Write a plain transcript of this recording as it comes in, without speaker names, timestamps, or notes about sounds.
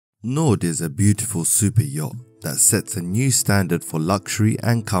Nord is a beautiful super yacht that sets a new standard for luxury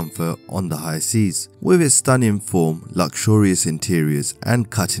and comfort on the high seas. With its stunning form, luxurious interiors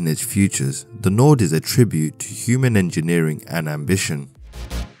and cutting-edge features, the Nord is a tribute to human engineering and ambition.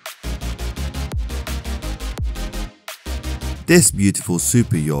 This beautiful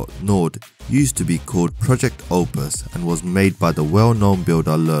super yacht, Nord, used to be called Project Opus and was made by the well-known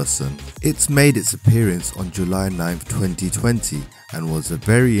builder Lurssen. It's made its appearance on July 9, 2020 and was a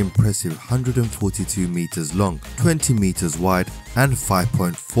very impressive 142 meters long, 20 meters wide and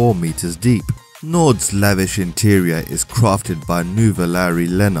 5.4 meters deep. Nord's lavish interior is crafted by Nouvellari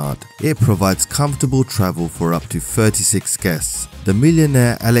Leonard. It provides comfortable travel for up to 36 guests. The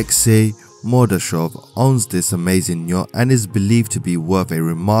millionaire Alexei Mordashov owns this amazing yacht and is believed to be worth a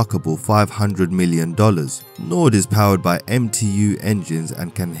remarkable $500 million. Nord is powered by MTU engines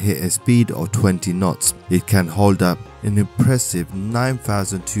and can hit a speed of 20 knots. It can hold up an impressive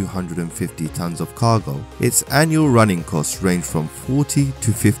 9,250 tons of cargo. Its annual running costs range from $40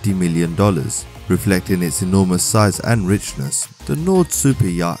 to $50 million. Reflecting its enormous size and richness, the Nord super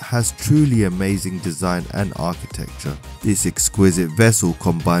yacht has truly amazing design and architecture. This exquisite vessel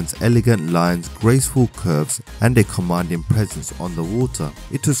combines elegant lines, graceful curves, and a commanding presence on the water.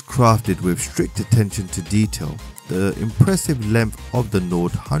 It was crafted with strict attention to detail. The impressive length of the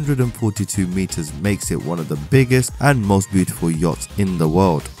Nord, 142 meters, makes it one of the biggest and most beautiful yachts in the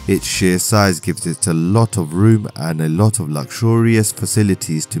world. Its sheer size gives it a lot of room and a lot of luxurious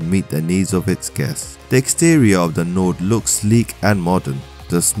facilities to meet the needs of its guests. The exterior of the Nord looks sleek and modern.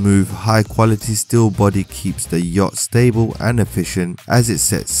 The smooth, high-quality steel body keeps the yacht stable and efficient as it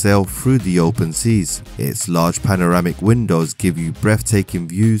sets sail through the open seas. Its large panoramic windows give you breathtaking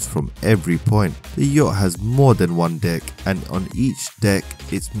views from every point. The yacht has more than one deck, and on each deck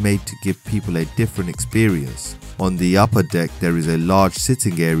it's made to give people a different experience. On the upper deck there is a large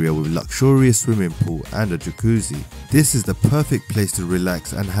sitting area with luxurious swimming pool and a jacuzzi. This is the perfect place to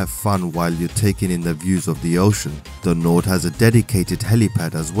relax and have fun while you're taking in the views of the ocean. The Nord has a dedicated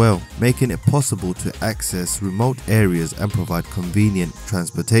helipad as well, making it possible to access remote areas and provide convenient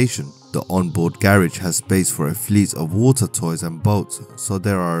transportation. The onboard garage has space for a fleet of water toys and boats, so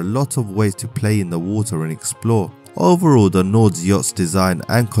there are a lot of ways to play in the water and explore. Overall, the Nord's yacht's design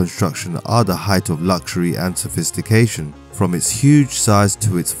and construction are the height of luxury and sophistication. From its huge size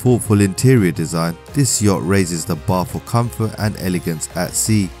to its thoughtful interior design, this yacht raises the bar for comfort and elegance at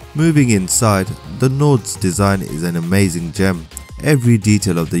sea. Moving inside, the Nord's design is an amazing gem. Every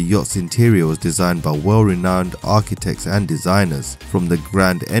detail of the yacht's interior was designed by well-renowned architects and designers. From the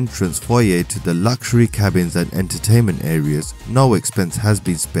grand entrance foyer to the luxury cabins and entertainment areas, no expense has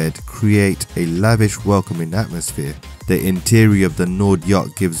been spared to create a lavish, welcoming atmosphere. The interior of the Nord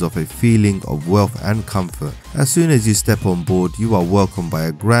yacht gives off a feeling of wealth and comfort. As soon as you step on board, you are welcomed by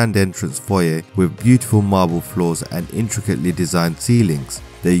a grand entrance foyer with beautiful marble floors and intricately designed ceilings.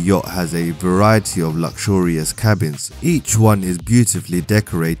 The yacht has a variety of luxurious cabins. Each one is beautifully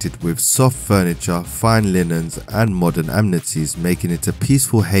decorated with soft furniture, fine linens, and modern amenities, making it a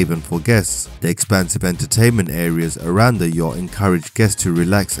peaceful haven for guests. The expansive entertainment areas around the yacht encourage guests to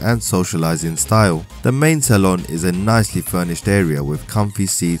relax and socialize in style. The main salon is a nicely furnished area with comfy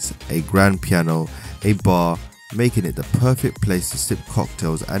seats, a grand piano, a bar, making it the perfect place to sip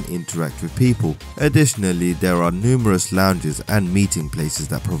cocktails and interact with people. Additionally, there are numerous lounges and meeting places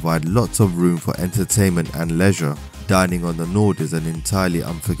that provide lots of room for entertainment and leisure. Dining on the Nord is an entirely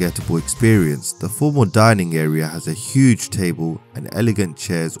unforgettable experience. The formal dining area has a huge table and elegant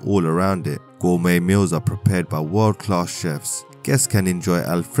chairs all around it. Gourmet meals are prepared by world-class chefs. Guests can enjoy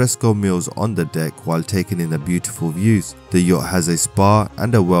alfresco meals on the deck while taking in the beautiful views. The yacht has a spa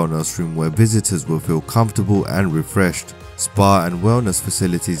and a wellness room where visitors will feel comfortable and refreshed. Spa and wellness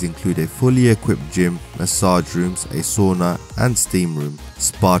facilities include a fully equipped gym, massage rooms, a sauna and steam room.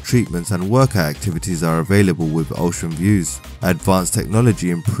 Spa treatments and workout activities are available with ocean views. Advanced technology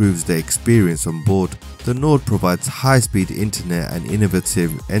improves the experience on board. The Nord provides high-speed internet and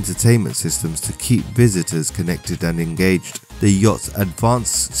innovative entertainment systems to keep visitors connected and engaged. The yacht's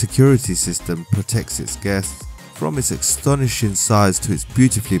advanced security system protects its guests. From its astonishing size to its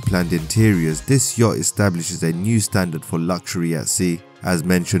beautifully planned interiors, this yacht establishes a new standard for luxury at sea. As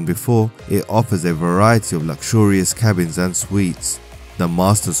mentioned before, it offers a variety of luxurious cabins and suites. The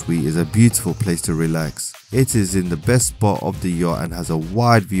Master Suite is a beautiful place to relax. It is in the best spot of the yacht and has a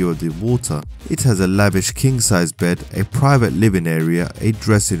wide view of the water. It has a lavish king-size bed, a private living area, a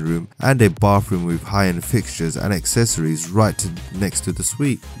dressing room, and a bathroom with high-end fixtures and accessories next to the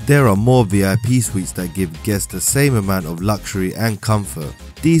suite. There are more VIP suites that give guests the same amount of luxury and comfort.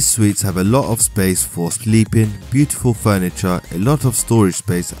 These suites have a lot of space for sleeping, beautiful furniture, a lot of storage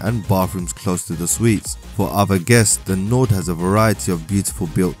space, and bathrooms close to the suites. For other guests, the Nord has a variety of beautiful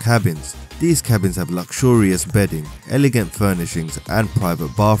built cabins. These cabins have luxurious bedding, elegant furnishings, and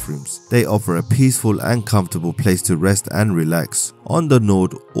private bathrooms. They offer a peaceful and comfortable place to rest and relax. On the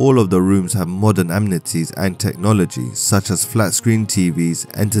Nord, all of the rooms have modern amenities and technology such as flat-screen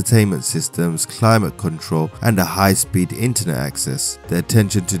TVs, entertainment systems, climate control, and a high-speed internet access. The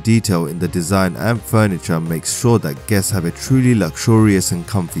attention to detail in the design and furniture makes sure that guests have a truly luxurious and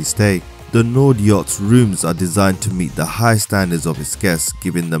comfy stay. The Nord Yacht's rooms are designed to meet the high standards of its guests,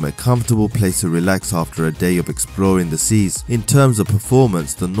 giving them a comfortable place to relax after a day of exploring the seas. In terms of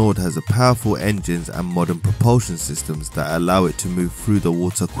performance, the Nord has powerful engines and modern propulsion systems that allow it to move through the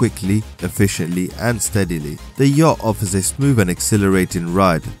water quickly, efficiently, and steadily. The yacht offers a smooth and exhilarating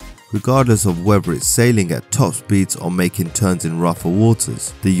ride, regardless of whether it's sailing at top speeds or making turns in rougher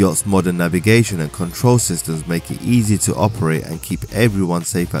waters. The yacht's modern navigation and control systems make it easy to operate and keep everyone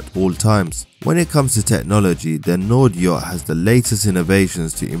safe at all times. When it comes to technology, the Nord Yacht has the latest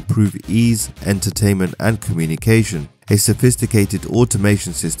innovations to improve ease, entertainment, and communication. A sophisticated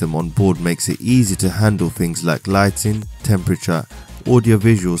automation system on board makes it easy to handle things like lighting, temperature,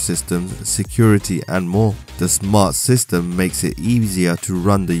 audiovisual systems, security, and more. The smart system makes it easier to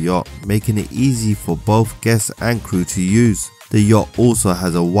run the yacht, making it easy for both guests and crew to use. The yacht also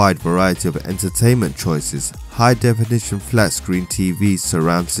has a wide variety of entertainment choices. High-definition flat-screen TVs,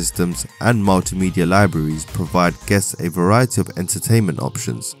 surround systems, and multimedia libraries provide guests a variety of entertainment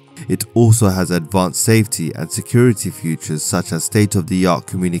options. It also has advanced safety and security features such as state-of-the-art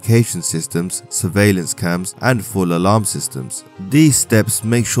communication systems, surveillance cams, and full alarm systems. These steps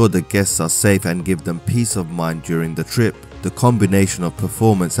make sure the guests are safe and give them peace of mind during the trip. The combination of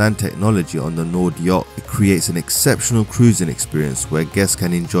performance and technology on the Nord Yacht creates an exceptional cruising experience where guests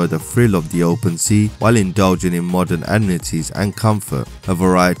can enjoy the thrill of the open sea while indulging in modern amenities and comfort. A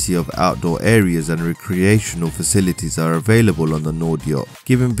variety of outdoor areas and recreational facilities are available on the Nord Yacht,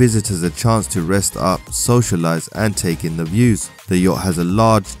 giving visitors a chance to rest up, socialize, and take in the views. The yacht has a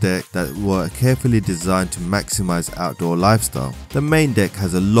large deck that were carefully designed to maximize outdoor lifestyle. The main deck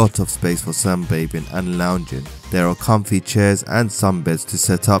has a lot of space for sunbathing and lounging. There are comfy chairs and sunbeds to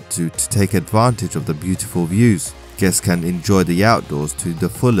set up to take advantage of the beautiful views. Guests can enjoy the outdoors to the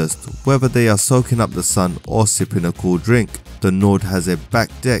fullest, whether they are soaking up the sun or sipping a cool drink. The Nord has a back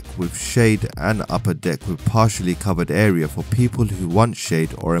deck with shade and upper deck with partially covered area for people who want shade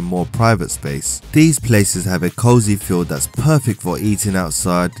or a more private space. These places have a cozy feel that's perfect for eating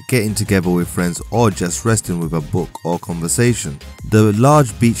outside, getting together with friends, or just resting with a book or conversation. The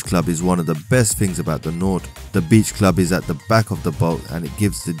large beach club is one of the best things about the Nord. The beach club is at the back of the boat and it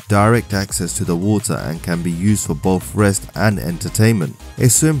gives the direct access to the water and can be used for both rest and entertainment. A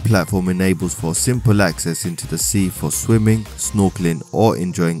swim platform enables for simple access into the sea for swimming, snorkeling, or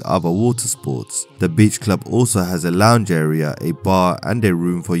enjoying other water sports. The beach club also has a lounge area, a bar, and a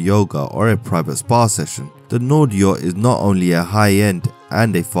room for yoga or a private spa session. The Nord Yacht is not only a high-end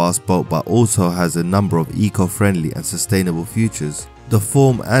and a fast boat but also has a number of eco-friendly and sustainable features. The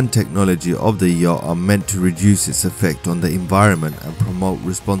form and technology of the yacht are meant to reduce its effect on the environment and promote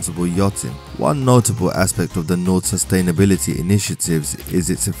responsible yachting. One notable aspect of the Nord's sustainability initiatives is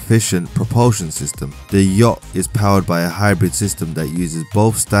its efficient propulsion system. The yacht is powered by a hybrid system that uses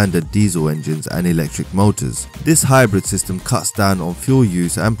both standard diesel engines and electric motors. This hybrid system cuts down on fuel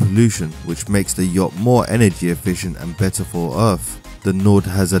use and pollution, which makes the yacht more energy efficient and better for Earth. The Nord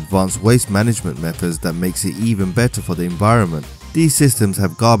has advanced waste management methods that makes it even better for the environment. These systems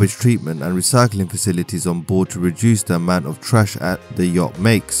have garbage treatment and recycling facilities on board to reduce the amount of trash the yacht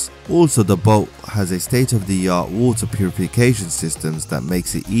makes. Also, the boat has a state-of-the-art water purification systems that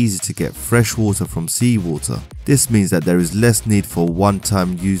makes it easy to get fresh water from seawater. This means that there is less need for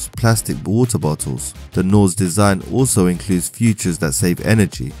one-time use plastic water bottles. The Nord's design also includes features that save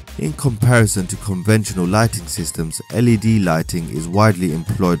energy. In comparison to conventional lighting systems, LED lighting is widely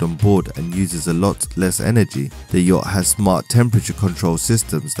employed on board and uses a lot less energy. The yacht has smart temperature control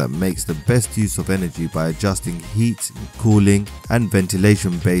systems that makes the best use of energy by adjusting heat, cooling, and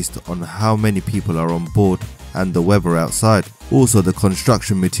ventilation based on how many people are on board and the weather outside. Also, the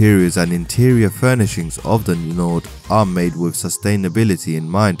construction materials and interior furnishings of the Nord are made with sustainability in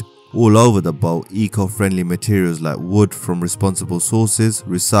mind. All over the boat, eco-friendly materials like wood from responsible sources,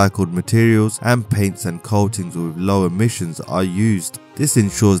 recycled materials, and paints and coatings with low emissions are used. This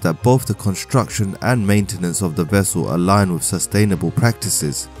ensures that both the construction and maintenance of the vessel align with sustainable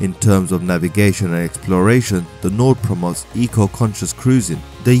practices. In terms of navigation and exploration, the Nord promotes eco-conscious cruising.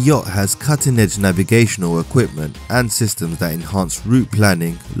 The yacht has cutting-edge navigational equipment and systems that enhance route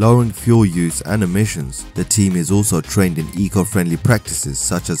planning, lowering fuel use and emissions. The team is also trained in eco-friendly practices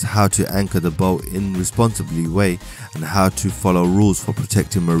such as how to anchor the boat in a responsible way and how to follow rules for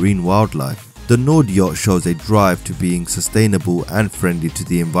protecting marine wildlife. The Nord yacht shows a drive to being sustainable and friendly to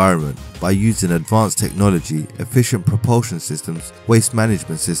the environment. By using advanced technology, efficient propulsion systems, waste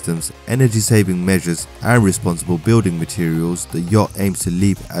management systems, energy-saving measures, and responsible building materials, the yacht aims to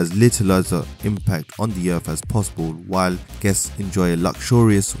leave as little as an impact on the earth as possible while guests enjoy a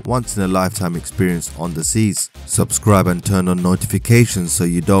luxurious, once-in-a-lifetime experience on the seas. Subscribe and turn on notifications so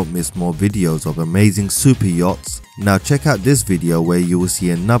you don't miss more videos of amazing super yachts. Now check out this video where you will see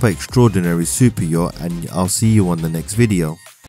another extraordinary super yacht, and I'll see you on the next video.